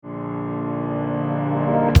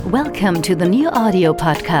Welcome to the new audio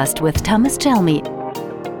podcast with Thomas Chelmy.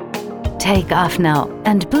 Take off now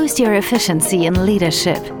and boost your efficiency in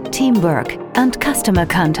leadership, teamwork, and customer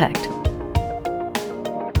contact.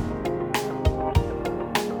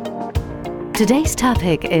 Today's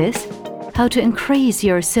topic is how to increase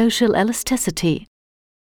your social elasticity.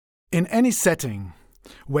 In any setting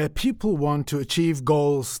where people want to achieve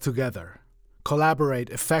goals together, collaborate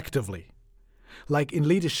effectively, like in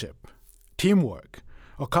leadership, teamwork,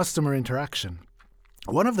 or customer interaction,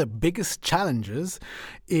 one of the biggest challenges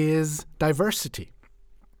is diversity.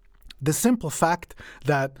 The simple fact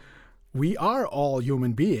that we are all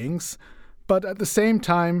human beings, but at the same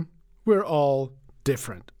time, we're all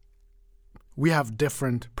different. We have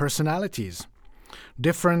different personality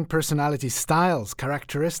styles,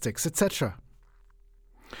 characteristics, etc.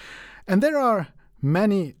 And there are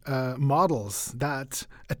many models that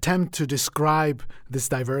attempt to describe this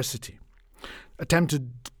diversity, attempt to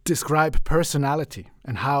describe personality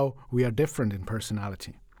and how we are different in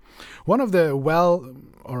personality. One of the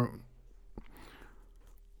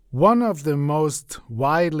most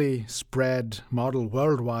widely spread model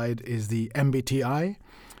worldwide is the MBTI,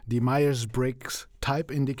 the Myers-Briggs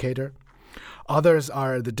Type Indicator. Others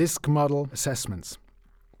are the DISC model assessments.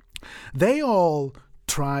 They all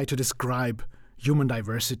try to describe human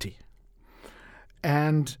diversity.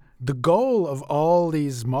 And the goal of all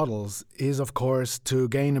these models is, of course, to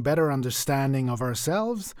gain a better understanding of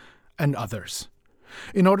ourselves and others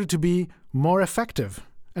in order to be more effective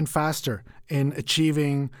and faster in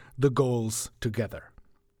achieving the goals together.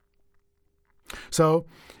 So,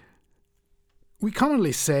 we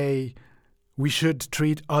commonly say we should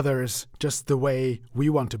treat others just the way we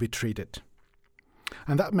want to be treated.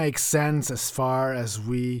 And that makes sense as long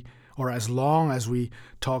as we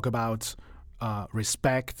talk about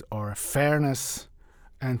respect or fairness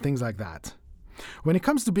and things like that. When it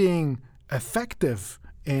comes to being effective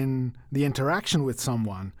in the interaction with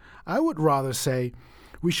someone, I would rather say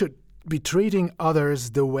we should be treating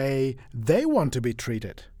others the way they want to be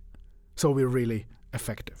treated, so we're really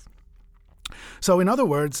effective. So in other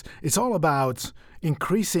words, it's all about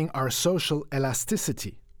increasing our social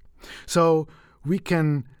elasticity. So we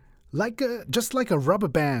can, just like a rubber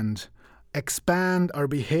band, expand our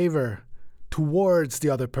behavior towards the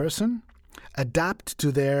other person, adapt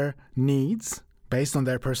to their needs based on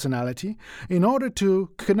their personality in order to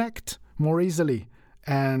connect more easily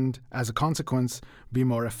and, as a consequence, be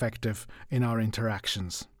more effective in our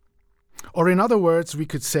interactions. Or in other words, we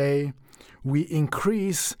could say we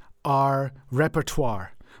increase our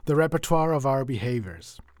repertoire, the repertoire of our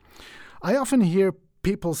behaviors. I often hear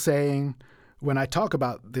people saying, when I talk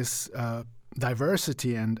about this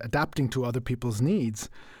diversity and adapting to other people's needs,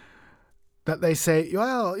 that they say,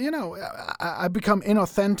 well, I become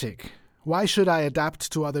inauthentic. Why should I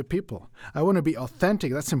adapt to other people? I want to be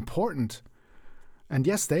authentic. That's important. And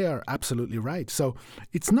yes, they are absolutely right. So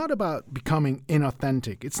it's not about becoming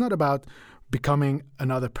inauthentic. It's not about becoming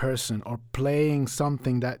another person or playing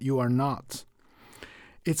something that you are not.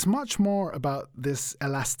 It's much more about this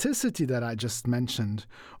elasticity that I just mentioned.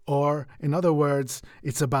 Or, in other words,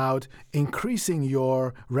 it's about increasing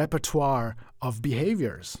your repertoire of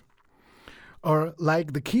behaviors. Or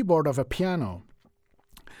like the keyboard of a piano.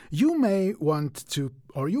 You may want to,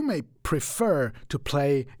 or you may prefer to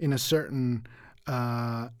play in a certain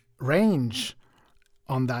range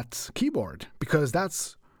on that keyboard because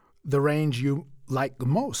that's the range you like the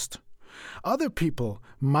most. Other people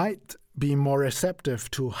might be more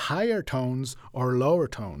receptive to higher tones or lower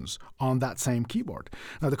tones on that same keyboard.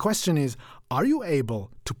 Now the question is, are you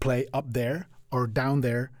able to play up there or down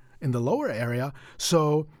there in the lower area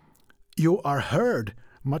so you are heard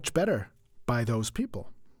much better by those people?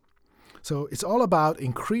 So it's all about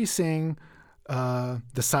increasing the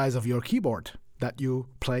size of your keyboard that you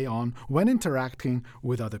play on when interacting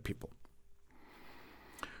with other people.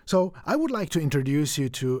 So I would like to introduce you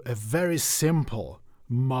to a very simple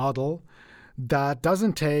model that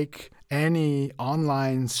doesn't take any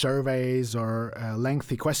online surveys or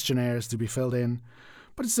lengthy questionnaires to be filled in,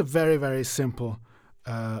 but it's a very, very simple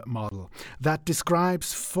model that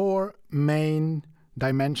describes 4 main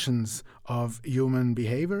dimensions of human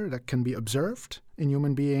behavior that can be observed in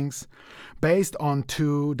human beings based on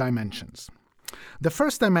 2 dimensions. The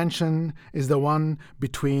first dimension is the one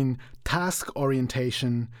between task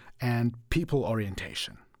orientation and people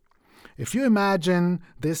orientation. If you imagine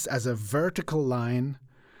this as a vertical line,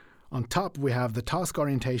 on top we have the task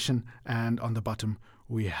orientation and on the bottom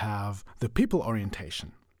we have the people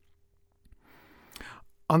orientation.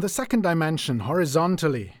 On the second dimension,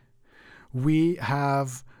 horizontally, we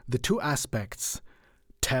have the 2 aspects,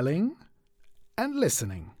 telling and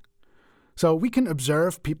listening. So we can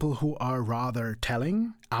observe people who are rather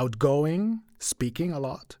telling, outgoing, speaking a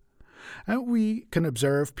lot. And we can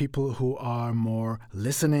observe people who are more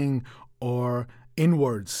listening or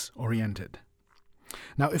inwards oriented.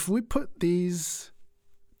 Now, if we put these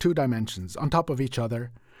two dimensions on top of each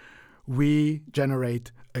other, we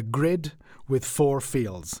generate a grid with 4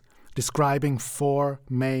 fields describing 4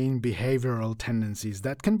 main behavioral tendencies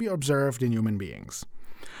that can be observed in human beings.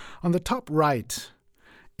 On the top right,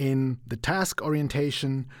 in the task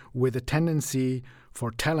orientation with a tendency for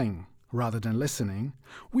telling rather than listening,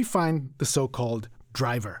 we find the so-called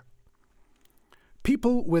driver.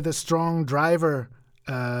 People with a strong driver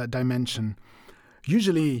dimension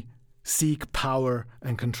usually seek power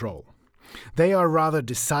and control. They are rather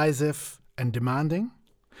decisive and demanding,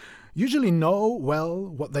 usually know well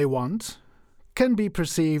what they want, can be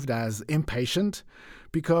perceived as impatient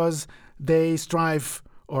because they strive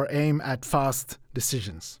or aim at fast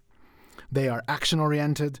decisions. They are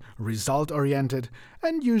action-oriented, result-oriented,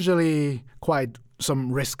 and usually quite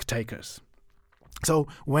some risk takers. So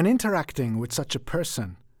when interacting with such a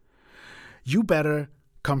person, you better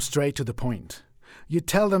come straight to the point. You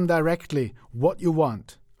tell them directly what you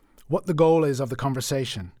want, what the goal is of the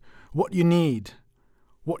conversation, what you need,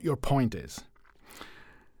 what your point is.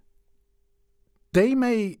 They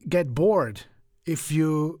may get bored if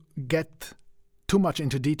you get too much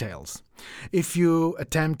into details. If you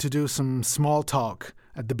attempt to do some small talk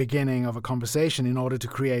at the beginning of a conversation in order to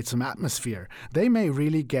create some atmosphere, they may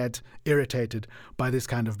really get irritated by this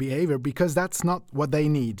kind of behavior because that's not what they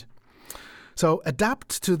need. So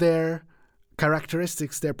adapt to their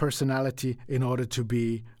characteristics, their personality, in order to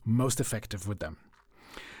be most effective with them.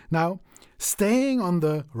 Now, staying on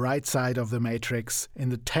the right side of the matrix in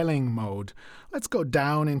the telling mode, let's go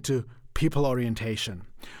down into people orientation,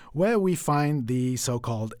 where we find the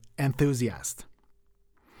so-called enthusiast.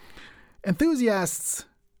 Enthusiasts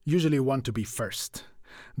usually want to be first.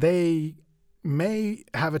 They may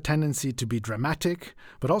have a tendency to be dramatic,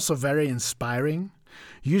 but also very inspiring,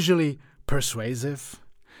 usually persuasive,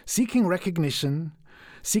 seeking recognition,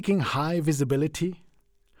 seeking high visibility,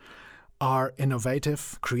 are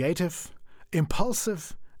innovative, creative,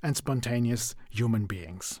 impulsive, and spontaneous human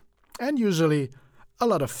beings, and usually a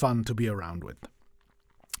lot of fun to be around with.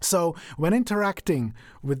 So when interacting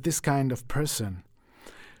with this kind of person,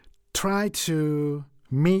 try to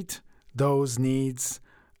meet those needs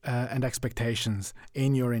and expectations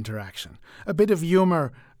in your interaction. A bit of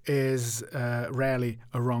humor is rarely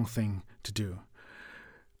a wrong thing to do.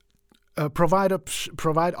 Provide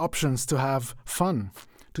options to have fun,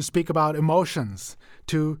 to speak about emotions,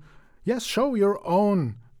 to, show your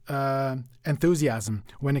own enthusiasm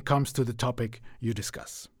when it comes to the topic you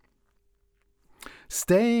discuss.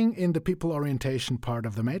 Staying in the people orientation part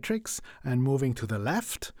of the matrix and moving to the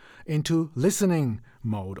left into listening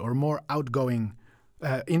mode, or more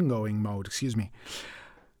ingoing mode,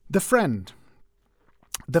 The friend.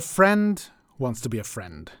 The friend wants to be a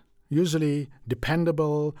friend. Usually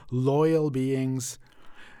dependable, loyal beings,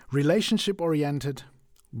 relationship-oriented,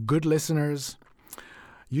 good listeners,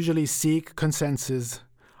 usually seek consensus,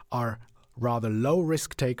 are rather low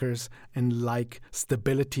risk takers, and like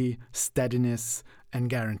stability, steadiness, and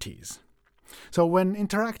guarantees. So when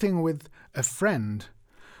interacting with a friend,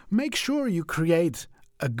 make sure you create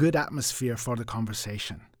a good atmosphere for the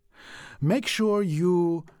conversation. Make sure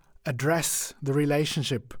you address the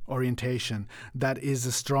relationship orientation that is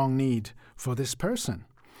a strong need for this person.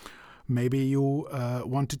 Maybe you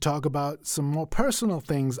want to talk about some more personal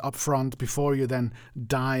things up front before you then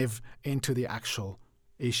dive into the actual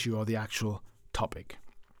issue or the actual topic.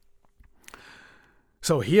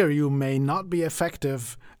 So here you may not be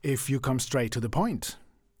effective if you come straight to the point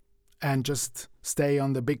and just stay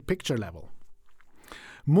on the big picture level.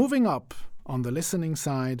 Moving up on the listening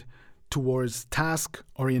side towards task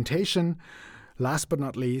orientation, last but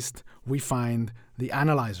not least, we find the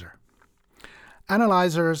analyzer.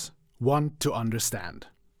 Analyzers want to understand.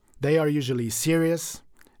 They are usually serious,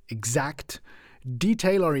 exact,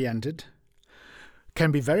 detail-oriented, can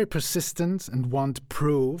be very persistent and want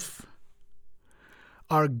proof,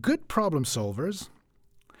 are good problem solvers,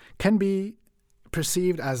 can be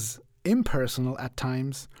perceived as impersonal at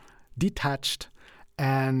times, detached,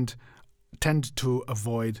 and tend to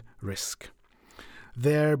avoid risk.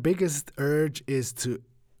 Their biggest urge is to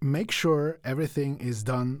make sure everything is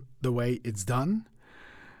done the way it's done,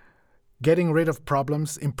 getting rid of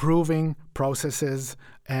problems, improving processes,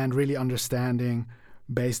 and really understanding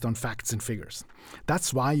based on facts and figures.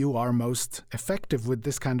 That's why you are most effective with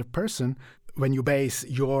this kind of person, when you base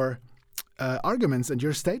your arguments and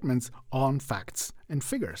your statements on facts and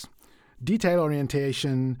figures. detail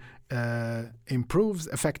orientation improves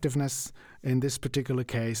effectiveness in this particular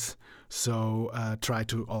case, so try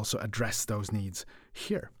to also address those needs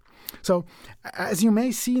here. So, as you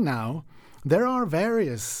may see now, there are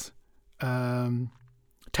various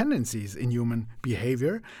tendencies in human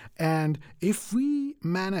behavior, and if we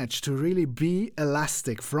manage to really be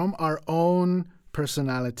elastic from our own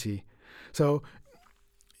personality, so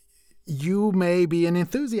you may be an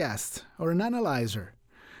enthusiast or an analyzer.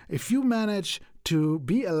 If you manage to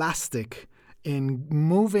be elastic in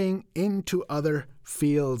moving into other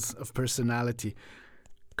fields of personality,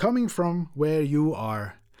 coming from where you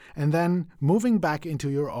are, and then moving back into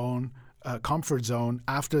your own comfort zone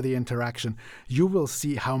after the interaction, you will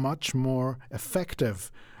see how much more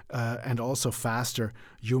effective and also faster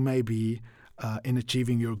you may be in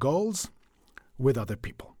achieving your goals with other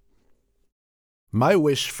people. My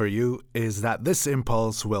wish for you is that this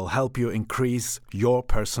impulse will help you increase your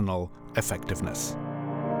personal effectiveness.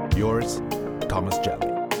 Yours, Thomas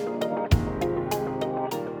Jelly.